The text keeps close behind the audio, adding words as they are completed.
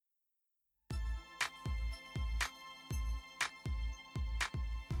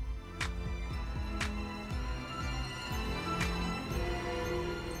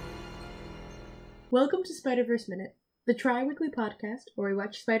Welcome to Spider-Verse Minute, the tri-weekly podcast where we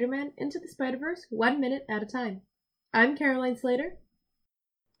watch Spider-Man Into the Spider-Verse 1 minute at a time. I'm Caroline Slater.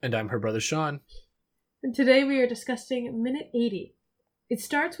 And I'm her brother Sean. And today we are discussing Minute 80. It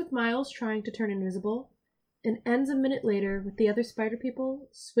starts with Miles trying to turn invisible, and ends a minute later with the other Spider People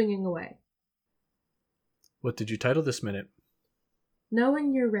swinging away. What did you title this minute?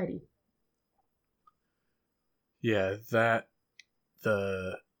 Knowing You're Ready. Yeah,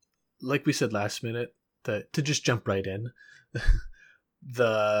 like we said last minute, to just jump right in,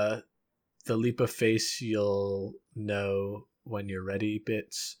 the leap of faith you'll know when you're ready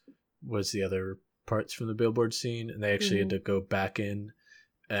bits was the other parts from the billboard scene, and they actually had to go back in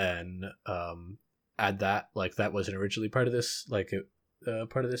and add that. Like, that wasn't originally part of this,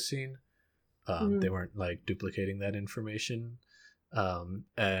 part of this scene. They weren't like duplicating that information,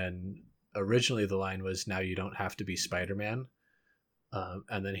 and originally the line was, "Now you don't have to be Spider-Man,"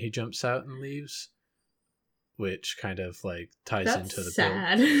 and then he jumps out and leaves, which kind of like ties That's into the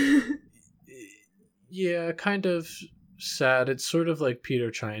sad. Yeah, kind of sad. It's sort of like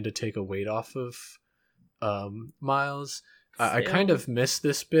Peter trying to take a weight off of Miles. I kind of missed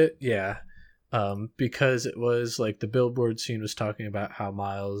this bit, yeah, because it was like the billboard scene was talking about how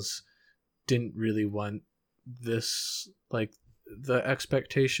Miles didn't really want this, like, the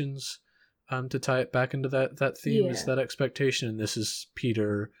expectations to tie it back into that theme. Is that expectation, and this is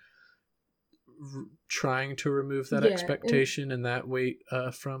Peter trying to remove that expectation and that weight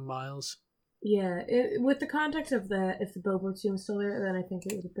from Miles. Yeah, with the context of that, if the billboard scene was still there, then I think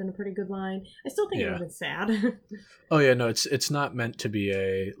it would have been a pretty good line. I still think it would have been sad. Oh yeah, no, it's not meant to be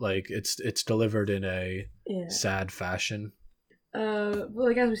it's delivered in a sad fashion.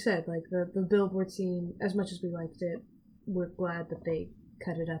 Like as we said, like the billboard scene, as much as we liked it, we're glad that they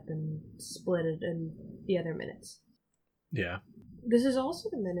cut it up and split it in the other minutes. Yeah. This is also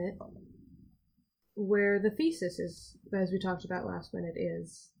the minute where the thesis is, as we talked about last minute,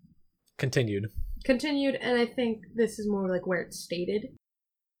 is continued, and I think this is more like where it's stated.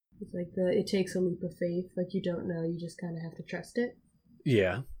 It's like it takes a leap of faith. Like, you don't know, you just kind of have to trust it.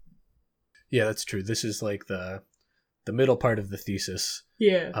 Yeah, that's true. This is like the middle part of the thesis.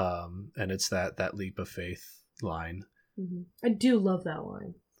 Yeah. And it's that leap of faith line. Mm-hmm. I do love that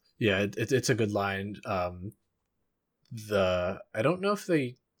line. Yeah, it's a good line. I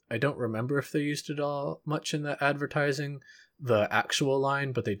don't remember if they used it all much in the advertising, the actual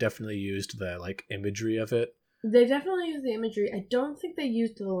line, but they definitely used the like imagery of it. They definitely used the imagery. I don't think they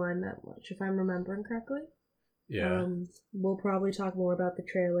used the line that much, if I'm remembering correctly. Yeah. We'll probably talk more about the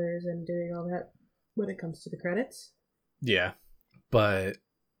trailers and doing all that when it comes to the credits. Yeah. But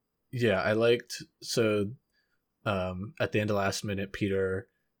yeah, I liked, so at the end of last minute, Peter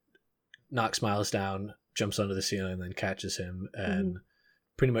knocks Miles down, jumps onto the ceiling, and then catches him, and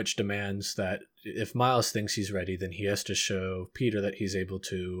pretty much demands that if Miles thinks he's ready, then he has to show Peter that he's able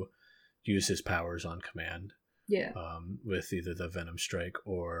to use his powers on command. Yeah. With either the Venom Strike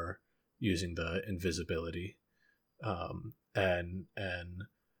or using the invisibility. And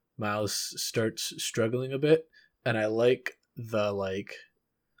Miles starts struggling a bit, and I like the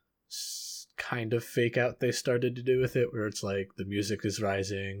kind of fake out they started to do with it, where it's like the music is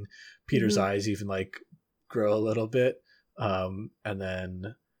rising, Peter's eyes even like grow a little bit, and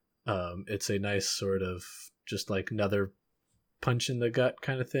then it's a nice sort of just like another punch in the gut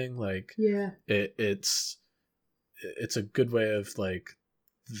kind of thing. Like, yeah, it's a good way of like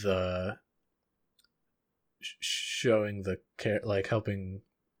the showing the like helping.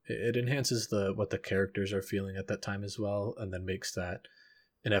 It enhances what the characters are feeling at that time as well, and then makes that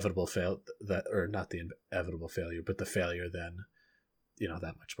inevitable or not the inevitable failure, but the failure then,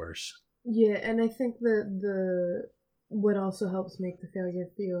 that much worse. Yeah, and I think the what also helps make the failure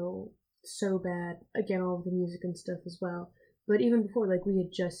feel so bad, again, all of the music and stuff as well, but even before, like, we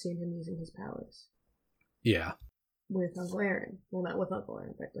had just seen him using his powers. Yeah. With Uncle Aaron. Well, not with Uncle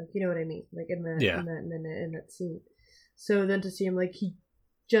Aaron, but, like, you know what I mean? Like, in that scene. So then to see him, like, he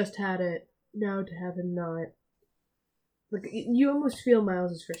just had it, now to have him not. Like, you almost feel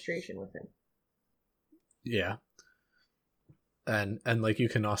Miles' frustration with him. Yeah. And like, you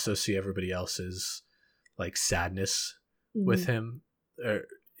can also see everybody else's like sadness with him, or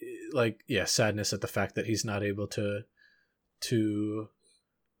like, sadness at the fact that he's not able to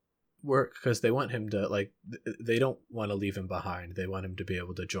work, because they want him to, like, they don't want to leave him behind. They want him to be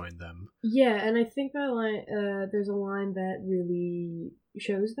able to join them. Yeah, and I think that line, there's a line that really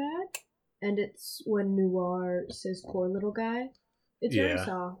shows that, and it's when Noir says "poor little guy." It's very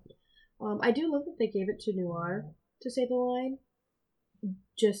soft. I do love that they gave it to Noir to say the line,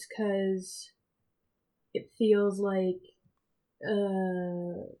 just because it feels like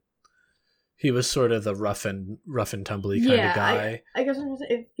he was sort of the rough and tumbly kind of guy. I guess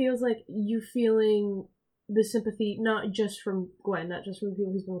it feels like you feeling the sympathy, not just from Gwen, not just from the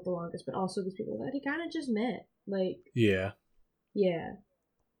people he's been with the longest, but also these people that he kind of just met. Like, yeah.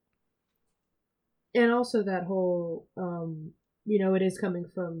 And also that whole, it is coming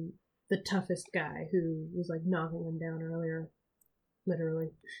from the toughest guy who was, like, knocking him down earlier.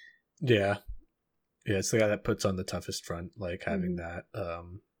 Literally. Yeah. Yeah, it's the guy that puts on the toughest front, like, having that,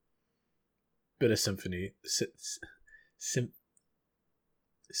 bit of sympathy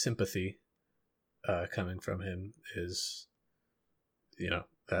coming from him is,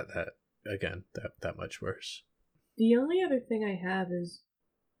 that much worse. The only other thing I have is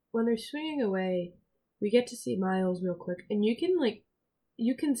when they're swinging away, we get to see Miles real quick, and you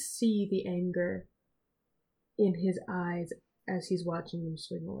can see the anger in his eyes as he's watching them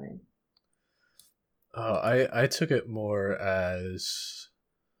swing away. I took it more as,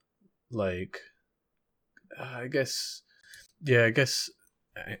 like, I guess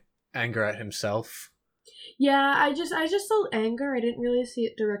anger at himself. Yeah, I just saw anger. I didn't really see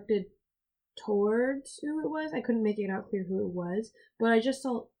it directed towards who it was. I couldn't make it out clear who it was, but I just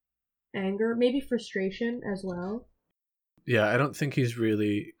saw anger, maybe frustration as well. Yeah, I don't think he's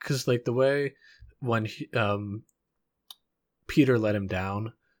really, because, like, the way when Peter let him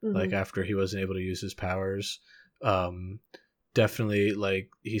down, like, after he wasn't able to use his powers, definitely, like,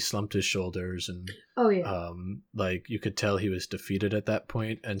 he slumped his shoulders, and like, you could tell he was defeated at that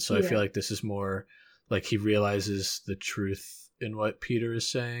point. And so I feel like this is more like he realizes the truth in what Peter is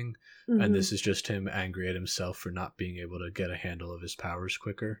saying, and this is just him angry at himself for not being able to get a handle of his powers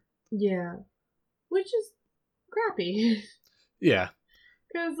quicker. Yeah, which is crappy. Yeah,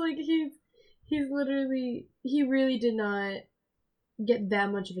 because, like, he's literally, he really did not get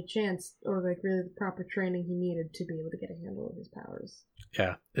that much of a chance, or, like, really the proper training he needed to be able to get a handle of his powers.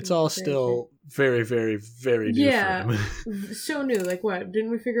 Yeah, it's all still very, very, very new for him. So new. Like, what? Didn't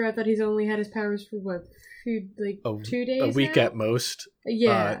we figure out that he's only had his powers for, what, 2 days? A week now? At most.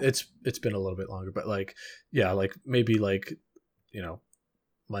 Yeah. It's been a little bit longer, but, like, yeah, like, maybe, like,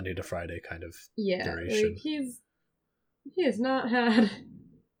 Monday to Friday kind of duration. Like, he has not had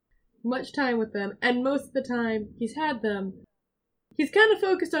much time with them, and most of the time he's had them, he's kind of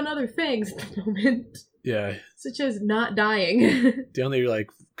focused on other things at the moment. Yeah. Such as not dying. The only, like,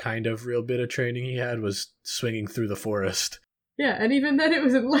 kind of real bit of training he had was swinging through the forest. Yeah, and even then it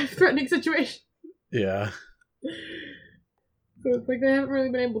was a life-threatening situation. Yeah. So it's like they haven't really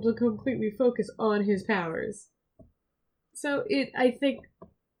been able to completely focus on his powers. So I think,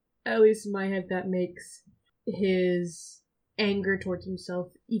 at least in my head, that makes his anger towards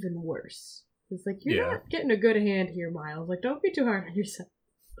himself even worse. It's like, you're not getting a good hand here, Miles. Like, don't be too hard on yourself.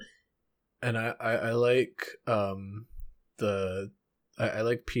 And I like I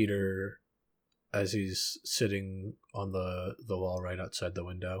like Peter as he's sitting on the wall right outside the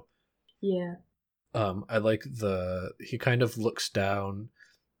window. Yeah. I like he kind of looks down.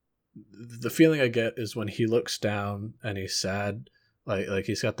 The feeling I get is when he looks down and he's sad, like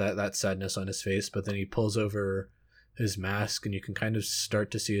he's got that sadness on his face, but then he pulls over his mask and you can kind of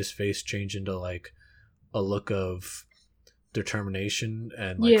start to see his face change into, like, a look of determination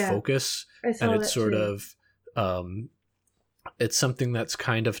and, like, focus. And it's sort of it's something that's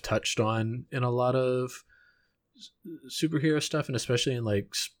kind of touched on in a lot of superhero stuff, and especially in,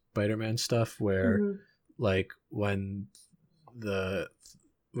 like, Spider-Man stuff, where like when they're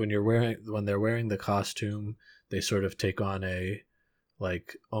wearing the costume, they sort of take on a,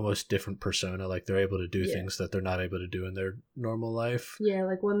 like, almost different persona. Like, they're able to do things that they're not able to do in their normal life. Yeah,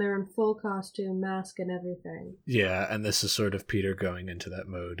 like when they're in full costume, mask and everything. Yeah, and this is sort of Peter going into that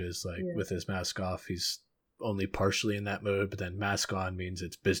mode, is like, with his mask off, he's only partially in that mode, but then mask on means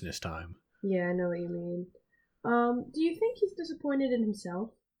it's business time. Yeah, I know what you mean. Do you think he's disappointed in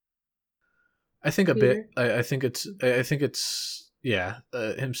himself? I think a bit. I think it's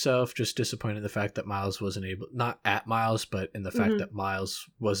himself, just disappointed in the fact that Miles wasn't able, not at Miles, but in the fact that Miles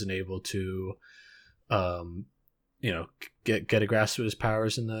wasn't able to, get a grasp of his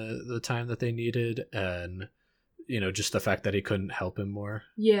powers in the time that they needed, and, just the fact that he couldn't help him more.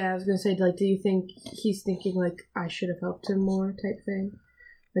 Yeah, I was gonna say, like, do you think he's thinking, like, I should have helped him more type thing?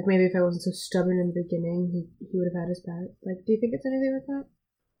 Like, maybe if I wasn't so stubborn in the beginning, he would have had his back. Like, do you think it's anything like that?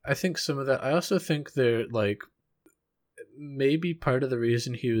 I think some of that. I also think they're, like, maybe part of the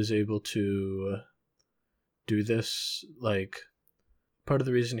reason he was able to do this, like, part of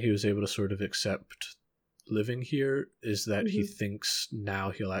the reason he was able to sort of accept living here is that he thinks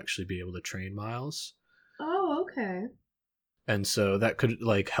now he'll actually be able to train Miles. Oh, okay. And so that could,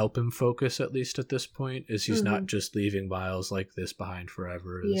 like, help him focus, at least at this point, is he's not just leaving Miles like this behind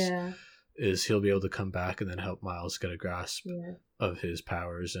forever. is he'll be able to come back and then help Miles get a grasp of his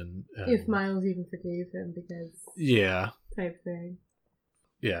powers. And if Miles even forgave him, because... Yeah. Type thing.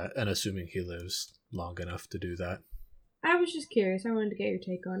 Yeah, and assuming he lives long enough to do that. I was just curious. I wanted to get your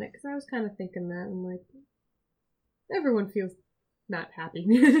take on it, because I was kind of thinking that. I'm like, everyone feels not happy.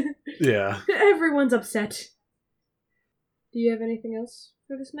 Yeah. Everyone's upset. Do you have anything else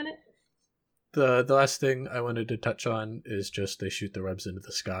for this minute? The last thing I wanted to touch on is just they shoot the webs into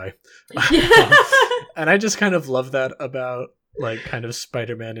the sky. And I just kind of love that about like kind of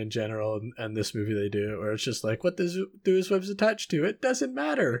Spider-Man in general and this movie they do, where it's just like, what do his webs attach to? It doesn't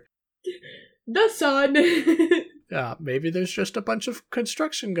matter. The sun. Yeah, maybe there's just a bunch of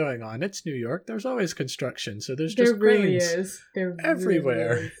construction going on. It's New York. There's always construction, so there's just really is. There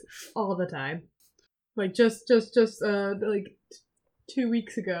everywhere, really is. All the time. Like just like 2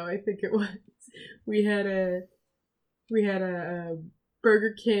 weeks ago, I think it was. We had a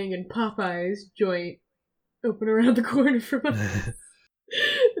Burger King and Popeyes joint open around the corner from us.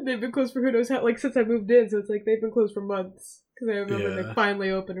 They've been closed for who knows how, like since I moved in. So it's like they've been closed for months. Because I remember they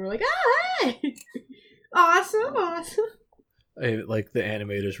finally opened and we're like, oh hey. Awesome. Like the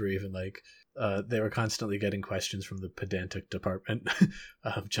animators were even like, they were constantly getting questions from the pedantic department,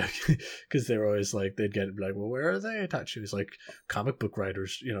 because they were always like, they'd get like, well, where are they attached to? It's like comic book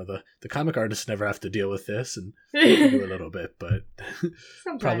writers, the comic artists never have to deal with this, and they can do a little bit, but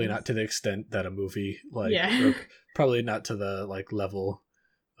probably not to the extent that a movie or probably not to the like level,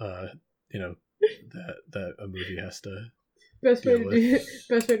 that a movie has to. Best way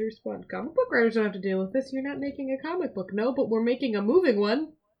to respond. Comic book writers don't have to deal with this. You're not making a comic book. No, but we're making a moving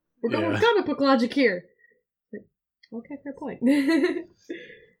one. We're going with comic book logic here. Like, okay, fair point.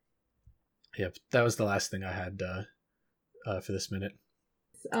 Yep, that was the last thing I had for this minute.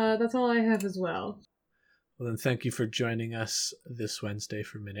 That's all I have as well. Well, then thank you for joining us this Wednesday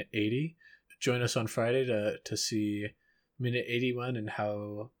for Minute 80. Join us on Friday to see Minute 81 and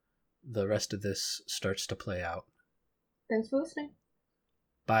how the rest of this starts to play out. Thanks for listening.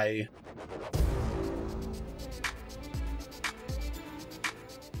 Bye.